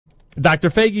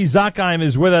Dr. Fagi Zakheim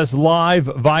is with us live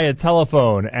via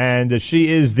telephone, and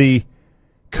she is the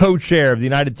co-chair of the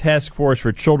United Task Force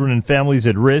for Children and Families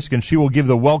at Risk, and she will give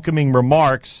the welcoming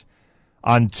remarks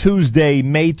on Tuesday,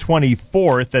 May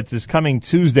 24th. That's this coming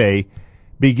Tuesday,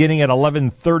 beginning at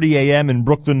 11:30 a.m. in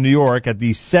Brooklyn, New York, at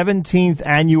the 17th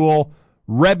Annual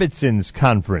Rebbitzins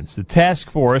Conference. The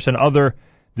task force and other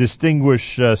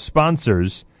distinguished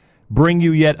sponsors bring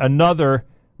you yet another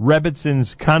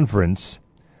Rebbitzins Conference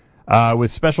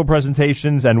with special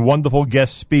presentations and wonderful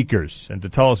guest speakers. And to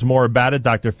tell us more about it,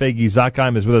 Dr. Fagi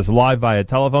Zakheim is with us live via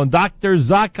telephone. Dr.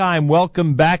 Zakheim,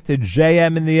 welcome back to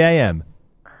JM in the AM.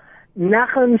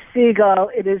 Nachum Segal,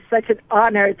 it is such an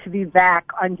honor to be back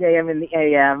on JM in the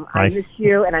AM. I miss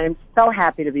you, and I am so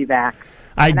happy to be back.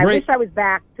 I wish I was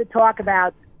back to talk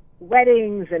about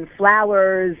weddings and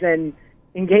flowers and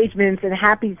engagements and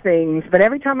happy things, but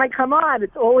every time I come on,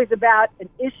 it's always about an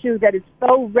issue that is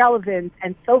so relevant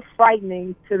and so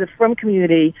frightening to the frum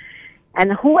community.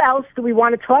 And who else do we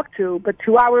want to talk to but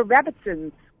to our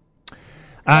Rebbitzins?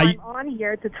 I'm on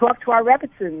here to talk to our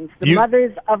Rebbitzins, the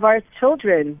mothers of our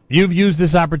children. You've used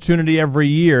this opportunity every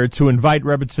year to invite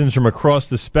Rebbitzins from across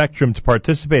the spectrum to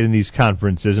participate in these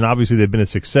conferences, and obviously they've been a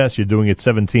success. You're doing it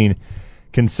 17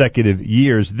 consecutive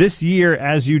years. This year,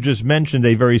 as you just mentioned,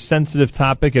 a very sensitive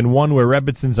topic and one where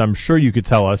Rebbitzins, I'm sure you could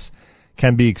tell us,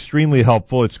 can be extremely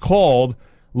helpful. It's called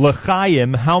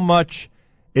L'chaim, How Much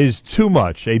is Too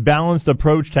Much? A balanced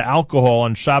approach to alcohol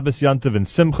on Shabbos, Yontiv, and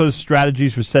Simchas,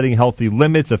 strategies for setting healthy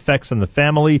limits, effects on the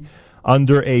family,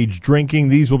 underage drinking.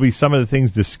 These will be some of the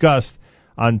things discussed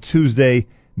on Tuesday,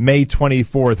 May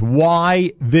 24th.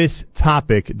 Why this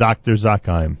topic, Dr.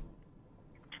 Zakheim?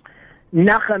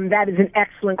 Nachum, that is an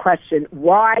excellent question.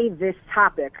 Why this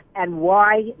topic and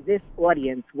why this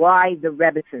audience? Why the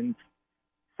Rebbitzins?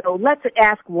 So let's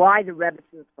ask why the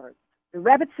Rebbitzins first. The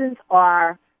Rebbitzins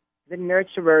are the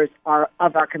nurturers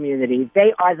of our community.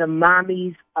 They are the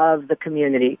mommies of the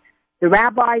community. The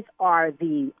rabbis are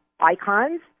the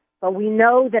icons, but we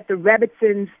know that the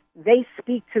Rebbitzins, they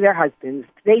speak to their husbands.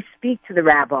 They speak to the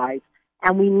rabbis,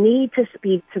 and we need to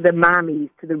speak to the mommies,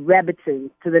 to the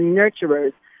Rebbitzins, to the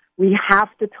nurturers. We have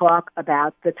to talk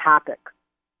about the topic.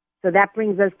 So that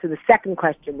brings us to the second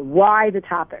question. Why the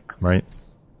topic? Right.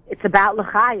 It's about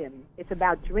l'chaim. It's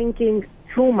about drinking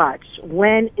too much.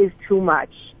 When is too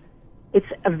much? It's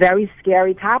a very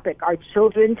scary topic. Our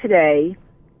children today,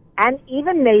 and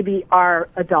even maybe our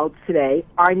adults today,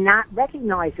 are not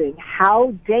recognizing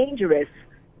how dangerous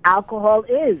alcohol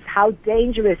is, how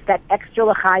dangerous that extra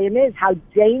l'chaim is, how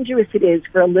dangerous it is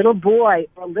for a little boy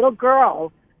or a little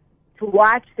girl to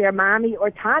watch their mommy or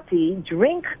tati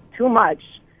drink too much.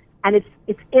 And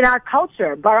it's in our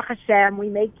culture. Baruch Hashem, we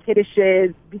make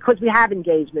kiddushes because we have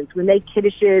engagements. We make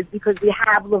kiddushes because we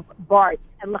have barts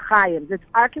and l'chaim. It's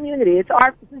our community. This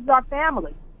is our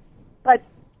family. But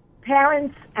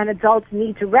parents and adults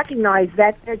need to recognize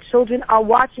that their children are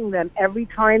watching them every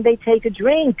time they take a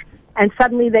drink. And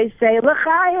suddenly they say,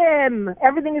 l'chaim,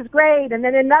 everything is great. And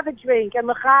then another drink and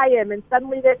l'chaim. And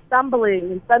suddenly they're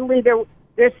stumbling. And suddenly they're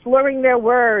slurring their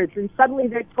words, and suddenly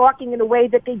they're talking in a way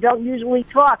that they don't usually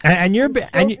talk. And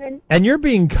you're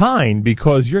being kind,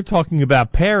 because you're talking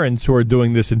about parents who are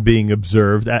doing this and being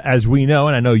observed, as we know,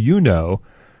 and I know you know,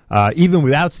 even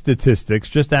without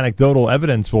statistics, just anecdotal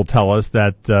evidence will tell us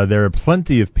that there are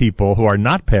plenty of people who are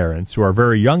not parents, who are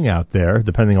very young out there,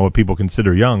 depending on what people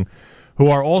consider young, who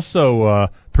are also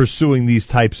pursuing these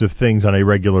types of things on a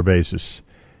regular basis.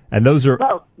 And those are...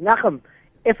 Well, Nachum,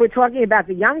 if we're talking about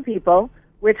the young people,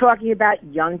 we're talking about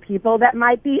young people that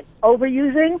might be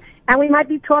overusing, and we might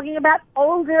be talking about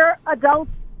older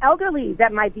adults, elderly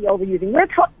that might be overusing.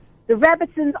 The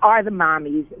Rebbitzins are the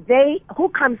mommies. Who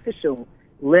comes to shul?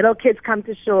 Little kids come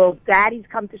to shul, daddies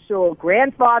come to shul,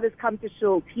 grandfathers come to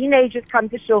shul, teenagers come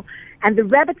to shul, and the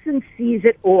Rebbitzin sees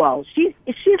it all. She's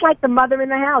like the mother in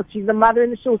the house. She's the mother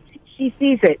in the shul. She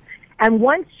sees it. And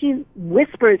once she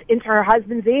whispers into her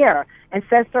husband's ear and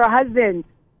says to her husband,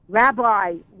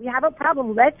 Rabbi, we have a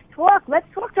problem. Let's talk. Let's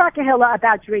talk to our Kehillah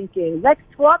about drinking. Let's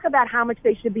talk about how much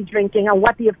they should be drinking and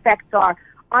what the effects are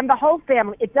on the whole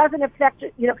family. It doesn't affect,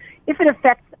 if it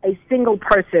affects a single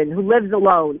person who lives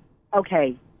alone,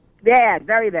 okay, bad,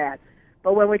 very bad.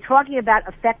 But when we're talking about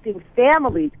affecting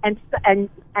families, and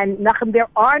Nachum, there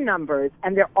are numbers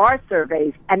and there are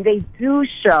surveys, and they do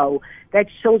show that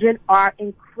children are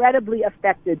incredibly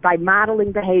affected by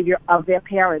modeling behavior of their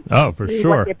parents. Oh, for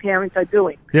sure. What their parents are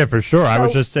doing. Yeah, for sure. I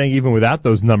was just saying, even without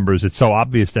those numbers, it's so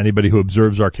obvious to anybody who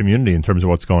observes our community in terms of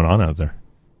what's going on out there.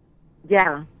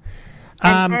 Yeah.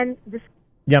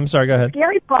 Yeah, I'm sorry, go ahead. The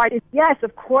scary part is, yes,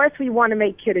 of course we want to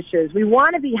make kiddushes. We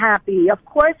want to be happy. Of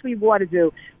course we want to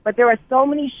do. But there are so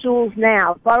many shuls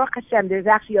now. Baruch Hashem, there's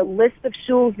actually a list of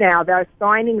shuls now that are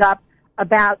signing up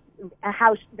about a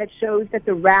house that shows that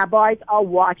the rabbis are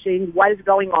watching what is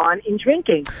going on in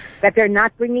drinking, that they're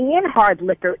not bringing in hard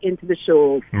liquor into the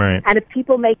shuls. Right. And if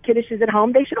people make kiddushes at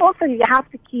home, they should also, you have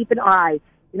to keep an eye.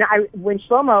 You know, when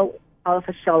Shlomo,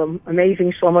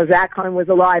 amazing Shlomo Zakheim was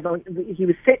alive, he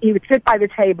would sit by the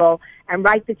table and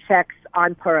write the checks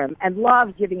on Purim and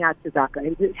love giving out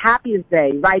tzedakah. He was happy as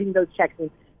day, writing those checks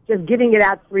and just giving it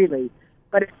out freely.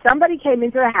 But if somebody came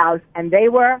into the house and they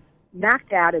were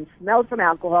knocked out and smelled from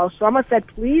alcohol, Shlomo said,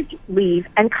 please leave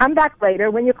and come back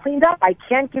later when you're cleaned up. I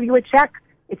can't give you a check.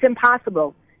 It's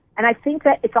impossible. And I think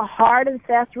that it's a hard and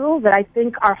fast rule that I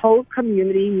think our whole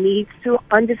community needs to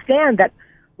understand, that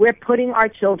we're putting our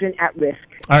children at risk.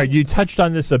 All right, you touched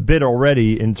on this a bit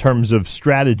already in terms of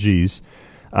strategies,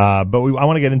 but I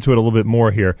want to get into it a little bit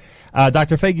more here.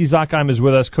 Dr. Fegi Zakheim is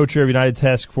with us, co-chair of United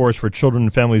Task Force for Children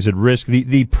and Families at Risk.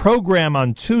 The program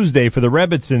on Tuesday for the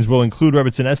Rebbitzins will include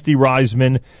Rebbitzin Esti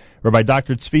Reisman, Rabbi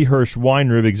Dr. Tzvi Hirsch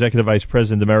Weinrib, Executive Vice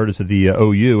President Emeritus at the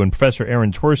OU, and Professor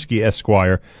Aaron Tversky,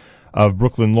 Esquire, of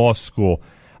Brooklyn Law School.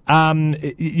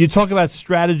 You talk about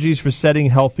strategies for setting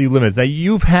healthy limits. Now,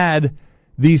 you've had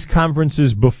these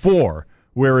conferences before,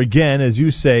 where again, as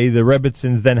you say, the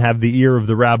Rebbitzins then have the ear of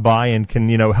the rabbi and can,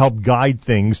 help guide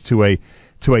things to a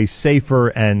safer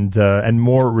and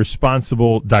more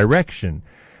responsible direction.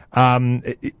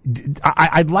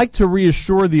 I'd like to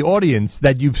reassure the audience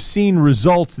that you've seen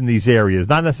results in these areas,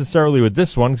 not necessarily with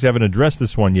this one, because you haven't addressed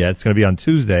this one yet. It's going to be on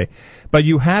Tuesday. But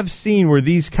you have seen where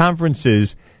these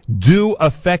conferences do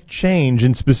affect change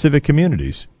in specific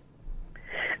communities.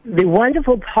 The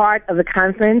wonderful part of the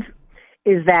conference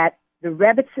is that the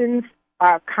Rebbitzins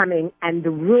are coming, and the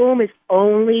room is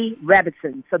only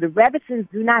Rebbitzins. So the Rebbitzins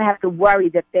do not have to worry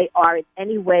that they are in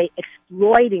any way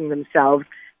exploiting themselves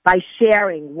by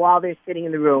sharing while they're sitting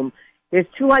in the room. There's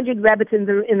 200 Rebbitzins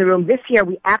in the room. This year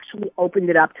we actually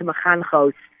opened it up to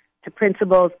mechanchos, to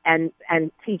principals and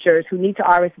teachers who need to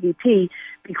RSVP,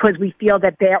 because we feel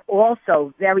that they're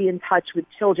also very in touch with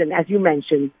children, as you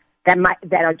mentioned, that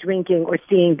are drinking or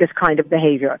seeing this kind of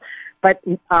behavior. But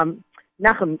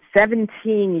Nachum,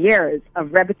 17 years of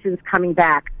Rebbitzins coming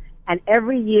back, and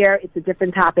every year it's a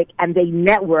different topic, and they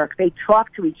network, they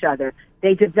talk to each other,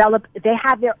 they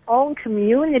have their own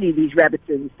community, these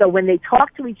Rebbitzins. So when they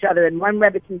talk to each other and one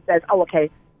Rebbitzin says, oh, okay,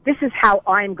 this is how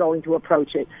I'm going to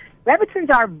approach it.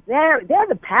 Rebbitzins are they're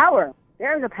the power.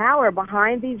 They're the power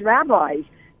behind these rabbis.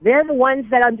 They're the ones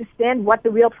that understand what the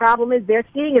real problem is. They're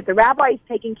seeing it. The rabbi is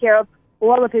taking care of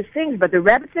all of his things, but the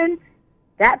Rebbitzin,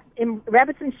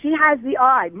 she has the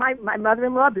eye. My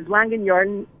mother-in-law,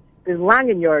 Rebbitzin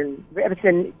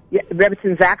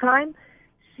Zakheim,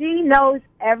 she knows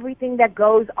everything that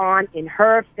goes on in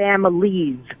her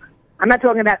families. I'm not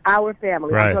talking about our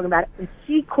family. Right. I'm talking about, and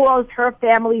she calls her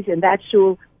families in that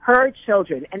shul her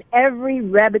children, and every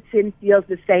Rebbitzin feels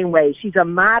the same way. She's a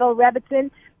model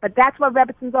Rebbitzin, but that's what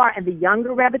Rebbitzins are, and the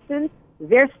younger Rebbitzins,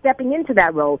 they're stepping into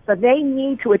that role. So they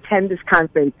need to attend this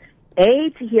conference, A,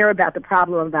 to hear about the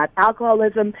problem about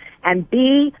alcoholism, and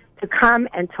B, to come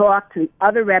and talk to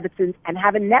other Rebbitzins and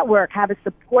have a network, have a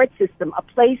support system, a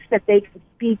place that they can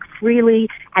speak freely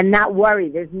and not worry.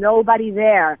 There's nobody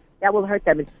there that will hurt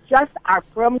them. It's just our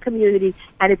frum community,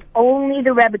 and it's only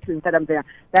the Rebbitzins that are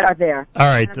there. All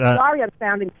right. And I'm sorry I'm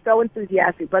sounding so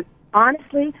enthusiastic, but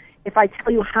honestly, if I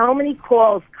tell you how many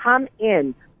calls come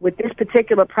in with this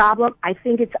particular problem, I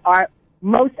think it's our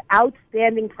most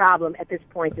outstanding problem at this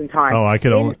point in time. Oh, I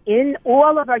can only... In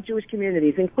all of our Jewish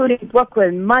communities, including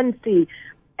Brooklyn, Monsey,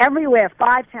 everywhere,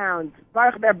 5 towns.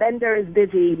 Baruch Ber Bender is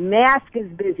busy, Mask is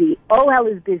busy, Ohel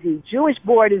is busy, Jewish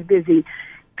Board is busy,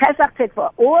 Pesach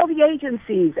Tikva, all the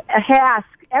agencies, HASC,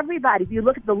 everybody. If you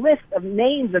look at the list of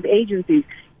names of agencies,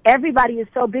 everybody is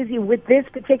so busy with this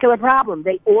particular problem.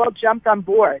 They all jumped on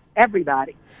board,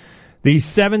 everybody. The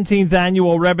 17th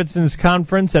Annual Rebbitzins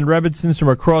Conference and Rebbitzins from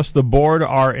across the board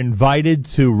are invited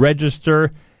to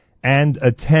register and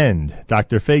attend.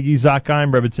 Dr. Fegi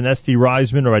Zakheim, Rebbitzin Esti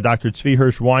Reisman, or by Dr. Tzvi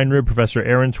Hirsch Weinrib, Professor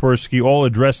Aaron Tversky, all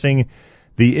addressing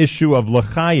the issue of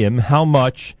l'chaim, how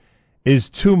much is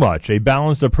too much, a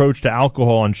balanced approach to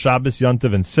alcohol on Shabbos,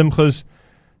 Yontiv, and Simchas.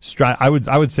 I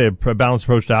would say a balanced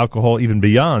approach to alcohol even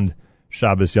beyond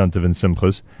Shabbos, Yontiv, and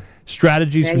Simchas.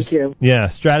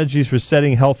 Strategies for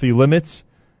setting healthy limits,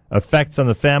 effects on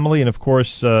the family, and of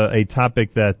course a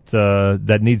topic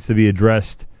that needs to be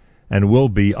addressed and will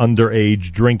be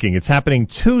underage drinking. It's happening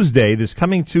this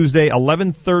coming Tuesday,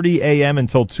 11:30 a.m.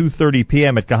 until 2:30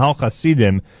 p.m. at Kahal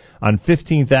Hasidim on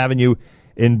 15th Avenue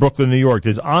in Brooklyn, New York.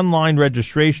 There's online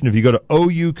registration. If you go to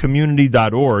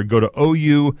oucommunity.org, go to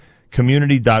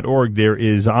oucommunity.org, there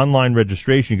is online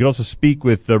registration. You can also speak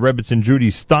with Rebbetzin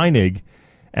Judy Steinig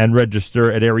and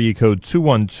register at area code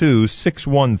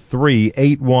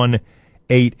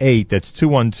 212-613-8188. That's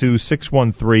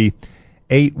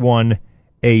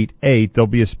 212-613-8188. There'll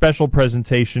be a special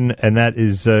presentation, and that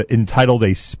is entitled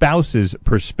A Spouse's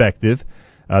Perspective.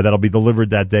 That'll be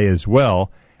delivered that day as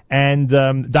well. And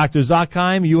Dr.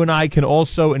 Zakheim, you and I can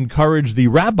also encourage the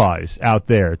rabbis out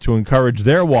there to encourage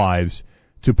their wives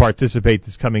to participate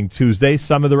this coming Tuesday.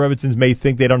 Some of the Rebbetzins may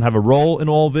think they don't have a role in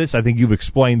all this. I think you've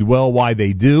explained well why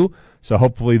they do. So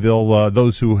hopefully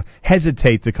those who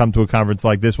hesitate to come to a conference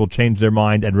like this will change their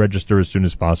mind and register as soon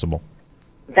as possible.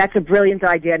 That's a brilliant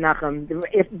idea, Nachum.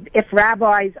 If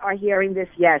rabbis are hearing this,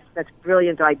 yes, that's a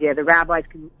brilliant idea. The rabbis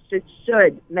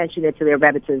should mention it to their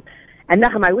Rebbetzins. And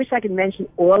Nachum, I wish I could mention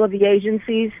all of the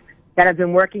agencies that have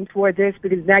been working toward this,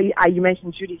 because now you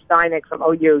mentioned Judy Steinig from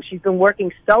OU. She's been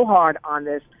working so hard on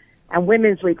this, and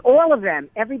Women's League, all of them.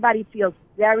 Everybody feels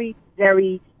very,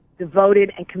 very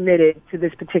devoted and committed to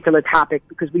this particular topic,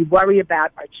 because we worry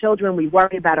about our children, we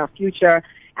worry about our future,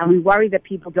 and we worry that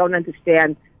people don't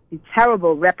understand the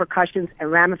terrible repercussions and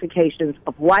ramifications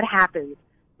of what happens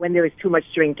when there is too much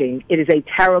drinking. It is a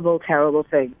terrible, terrible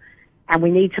thing. And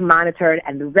we need to monitor it,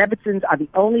 and the Rebbetzins are the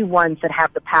only ones that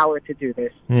have the power to do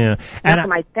this. Yeah,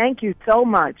 and I thank you so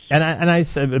much. And I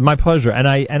said, my pleasure. And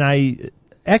I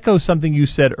echo something you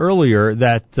said earlier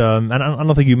that, and I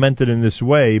don't think you meant it in this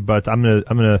way, but I'm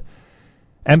gonna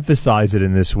emphasize it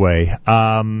in this way.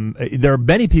 There are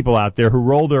many people out there who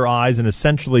roll their eyes and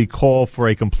essentially call for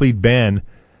a complete ban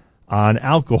on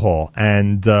alcohol,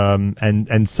 and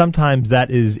sometimes that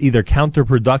is either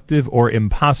counterproductive or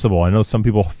impossible. I know some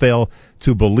people fail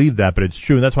to believe that, but it's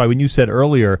true. And that's why when you said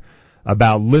earlier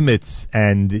about limits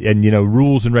and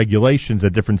rules and regulations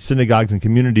that different synagogues and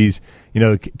communities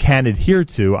can adhere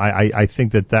to, I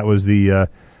think that was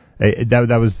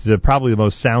probably the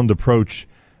most sound approach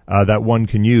that one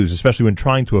can use, especially when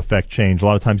trying to affect change. A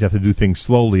lot of times you have to do things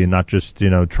slowly and not just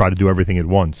try to do everything at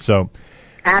once. So.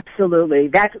 Absolutely.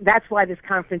 That's why this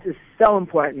conference is so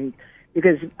important,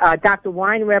 because Dr.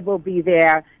 Weinreb will be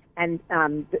there, and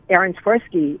Aaron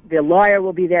Tversky, the lawyer,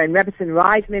 will be there, and Rebbetzin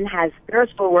Reisman has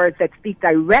thirstful words that speak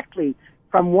directly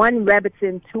from one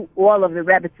Rebbetzin to all of the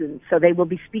Rebbetzins. So they will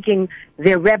be speaking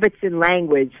their Rebbetzin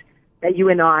language that you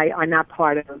and I are not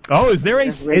part of. Oh, is there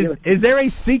a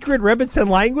secret Rebbetzin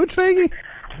language, Faggy?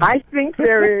 I think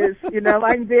there is.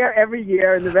 I'm there every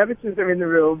year, and the Rebbetzins are in the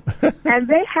room, and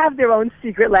they have their own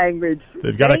secret language.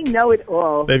 They know it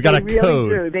all. They've got a really code.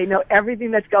 Do. They know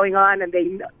everything that's going on, and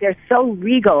they're so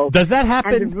regal. Does that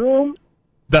happen? And the room.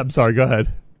 I'm sorry. Go ahead.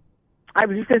 I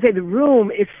was just going to say the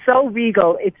room is so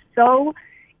regal. It's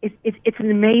an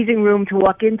amazing room to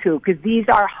walk into, because these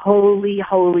are holy,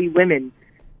 holy women.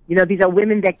 These are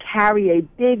women that carry a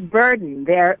big burden.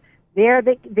 They're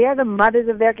the mothers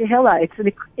of their Kehillah. It's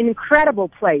an incredible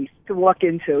place to walk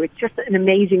into. It's just an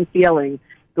amazing feeling.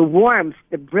 The warmth,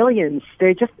 the brilliance.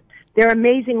 They're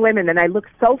amazing women, and I look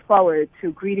so forward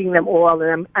to greeting them all.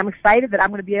 And I'm excited that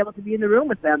I'm going to be able to be in the room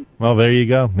with them. Well, there you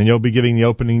go, and you'll be giving the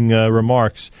opening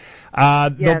remarks.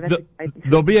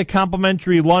 There'll be a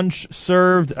complimentary lunch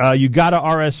served. You got to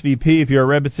RSVP if you're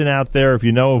a Rebbetzin out there. If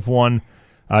you know of one.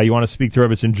 You want to speak to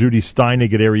Rebbetzin Judy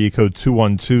Steinig at area code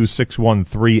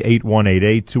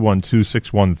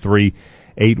 212-613-8188,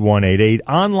 212-613-8188.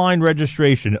 Online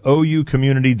registration,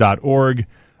 oucommunity.org,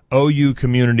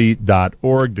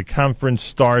 oucommunity.org. The conference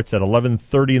starts at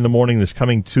 11:30 in the morning this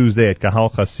coming Tuesday at Kahal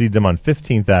Hasidim on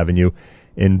 15th Avenue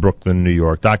in Brooklyn, New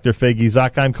York. Dr. Faggy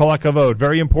Zakheim, Kol HaKavod.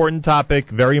 Very important topic,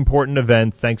 very important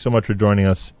event. Thanks so much for joining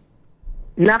us.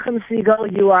 Nachum Segal,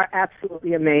 you are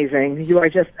absolutely amazing. You are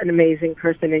just an amazing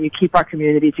person, and you keep our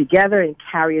community together and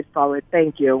carry it forward.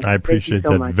 Thank you. I appreciate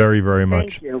that very, very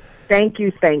much. Thank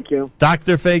you.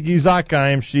 Dr. Faggy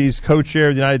Zakheim, she's co-chair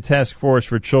of the United Task Force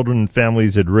for Children and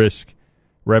Families at Risk.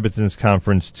 Rebbetzins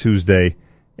Conference Tuesday.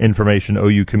 Information,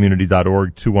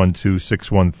 oucommunity.org,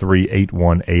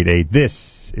 212-613-8188.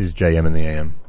 This is JM in the AM.